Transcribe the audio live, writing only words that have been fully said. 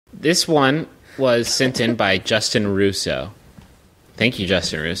This one was sent in by Justin Russo. Thank you,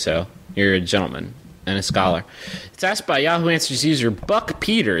 Justin Russo. You're a gentleman and a scholar. It's asked by Yahoo Answers user Buck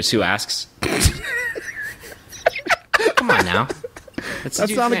Peters, who asks... Come on now. That's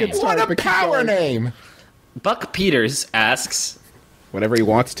not a good start. What a power name! Buck Peters asks... Whatever he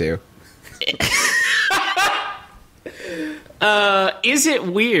wants to. Is it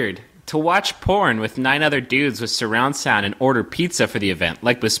weird to watch porn with 9 other dudes with surround sound and order pizza for the event,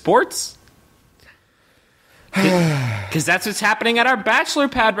 like with sports? Because that's what's happening at our bachelor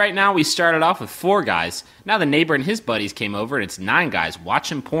pad right now. We started off with 4 guys. Now the neighbor and his buddies came over, and it's 9 guys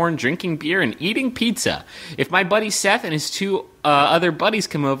watching porn, drinking beer, and eating pizza. If my buddy Seth and his 2 other buddies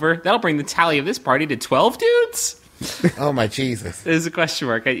come over, that'll bring the tally of this party to 12 dudes. Oh my Jesus! There's a question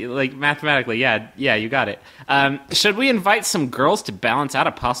mark. Like mathematically, yeah, you got it. Should we invite some girls to balance out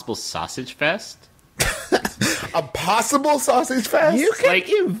a possible sausage fest? A possible sausage fest? You can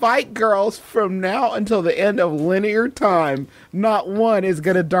invite girls from now until the end of linear time. Not one is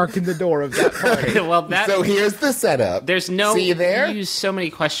going to darken the door of that party. So here's the setup. There's no... See you there? You use so many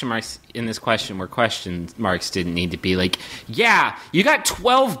question marks in this question where question marks didn't need to be like, yeah, you got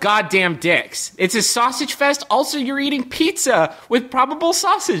 12 goddamn dicks. It's a sausage fest. Also, you're eating pizza with probable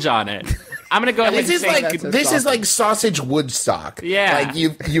sausage on it. I'm gonna go ahead and say this is like sausage Woodstock. Yeah,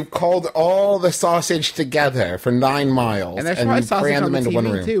 like you've called all the sausage together for 9 miles, and there's probably sausage crammed them on the into one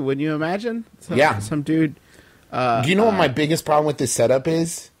TV room too. Wouldn't you imagine? Some dude. Do you know what my biggest problem with this setup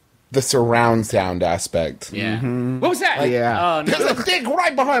is? The surround sound aspect. Yeah. Mm-hmm. What was that? Oh, no. There's a dick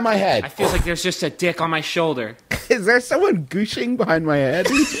right behind my head. I feel like there's just a dick on my shoulder. Is there someone gooshing behind my head?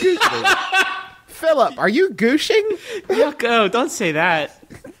 Who's gooshing? Philip, are you gooshing? Yucko, don't say that.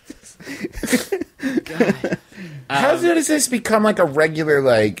 God. How does this become like a regular,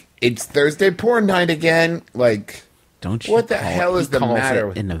 like, it's Thursday porn night again? Like, don't you what the hell is the matter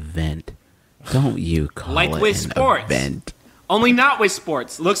with an event? Don't you call like it with an sports. Event? Only not with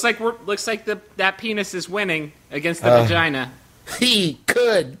sports. Looks like that penis is winning against the vagina. He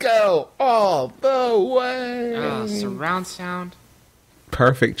could go all the way. Surround sound.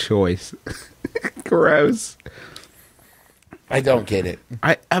 Perfect choice. Gross. I don't get it.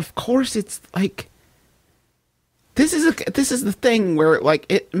 Of course, it's like this is the thing where like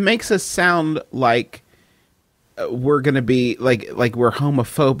it makes us sound like we're gonna be like we're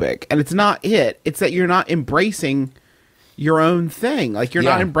homophobic, and it's not it. It's that you're not embracing your own thing. Like you're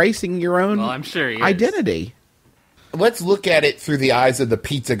not embracing your own. Well, I'm sure he is. Identity. Let's look at it through the eyes of the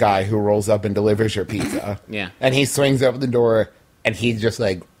pizza guy who rolls up and delivers your pizza. Yeah, and he swings open the door, and he's just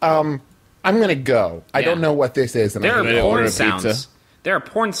like, I'm gonna go. I don't know what this is. And there are porn sounds. There are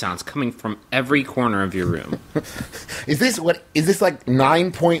porn sounds coming from every corner of your room. Is this like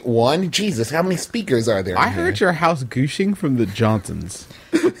 9.1? Jesus, how many speakers are there? I heard your house gooshing from the Johnsons.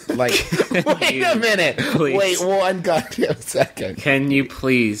 Like, wait a minute. Please. Wait one goddamn second. Can you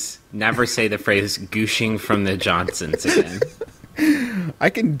please never say the phrase "gooshing from the Johnsons" again?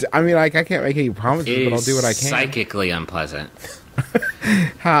 I can't make any promises, but I'll do what I can. Psychically unpleasant.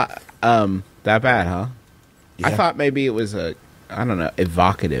 That bad, huh? Yeah. I thought maybe it was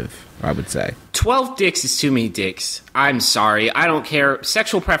evocative, I would say. 12 dicks is too many dicks. I'm sorry. I don't care.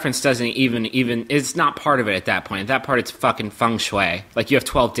 Sexual preference doesn't even, it's not part of it at that point. At that part, it's fucking feng shui. Like, you have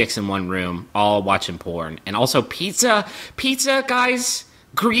 12 dicks in one room, all watching porn. And also pizza. Pizza, guys.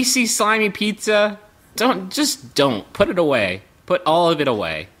 Greasy, slimy pizza. Don't. Put it away. Put all of it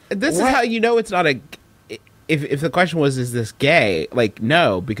away. This is how you know it's not a... If the question was, is this gay? Like,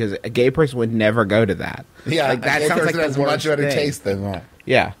 no, because a gay person would never go to that. Yeah, like, that sounds like has much better taste than that.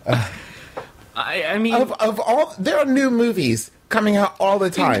 Yeah. I mean... Of all... There are new movies coming out all the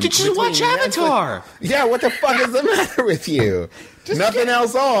time. You just watch Avatar! Yeah, what the fuck is the matter with you? Nothing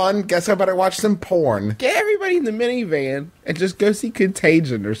else on. Guess I better watch some porn. Get everybody in the minivan and just go see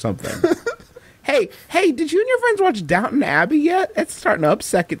Contagion or something. Hey, did you and your friends watch Downton Abbey yet? It's starting up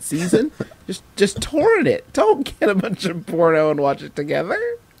second season. Just torrent it. Don't get a bunch of porno and watch it together.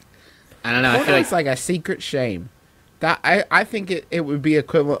 I don't know. I feel it's like a secret shame. That I think it would be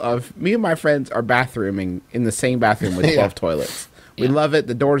equivalent of me and my friends are bathrooming in the same bathroom with 12 toilets. We love it.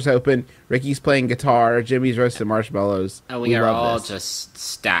 The door's open. Ricky's playing guitar. Jimmy's roasting marshmallows. And we are all just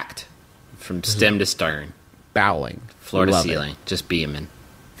stacked from stem to stern. Bowling. Floor to ceiling. Just beaming.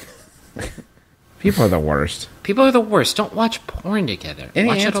 People are the worst. People are the worst. Don't watch porn together. Any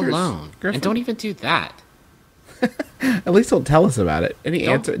watch answers, it alone. Griffin? And don't even do that. At least they'll tell us about it. Any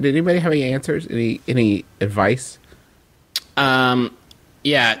answer? Did anybody have any answers? Any advice?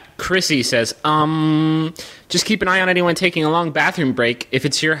 Yeah, Chrissy says, just keep an eye on anyone taking a long bathroom break. If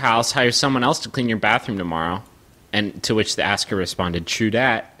it's your house, hire someone else to clean your bathroom tomorrow. And to which the asker responded, true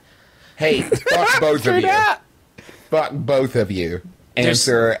dat. Hey, fuck both of you. Fuck both of you.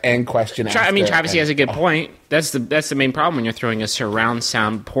 Answer and question. Travis has a good point. That's the main problem when you're throwing a surround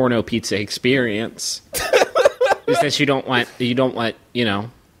sound porno pizza experience. Is that you don't want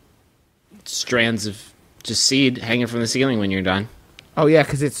strands of just seed hanging from the ceiling when you're done. Oh yeah,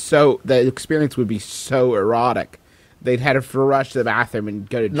 because the experience would be so erotic. They'd have to rush to the bathroom and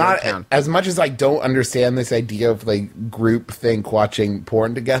go to Jonestown. As much as I don't understand this idea of like group think watching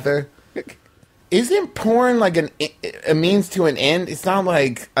porn together. Isn't porn like a means to an end? It's not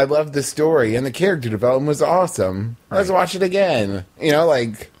like I love the story and the character development was awesome. Let's watch it again.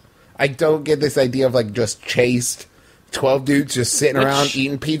 Like I don't get this idea of like just chaste 12 dudes just sitting around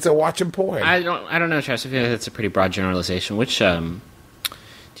eating pizza watching porn. I don't know, Travis. I feel like that's a pretty broad generalization.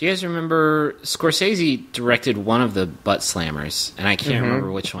 Do you guys remember Scorsese directed one of the Butt Slammers, and I can't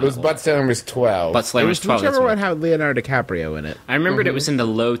remember which one. It was Butt Slammers 12. Butt Slammers 12. Whichever one had Leonardo DiCaprio in it. I remembered it was in the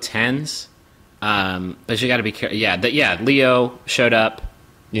low 10s. But you got to be careful. Yeah, Leo showed up.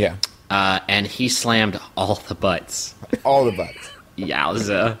 Yeah. And he slammed all the butts. All the butts.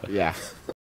 Yowza. Yeah.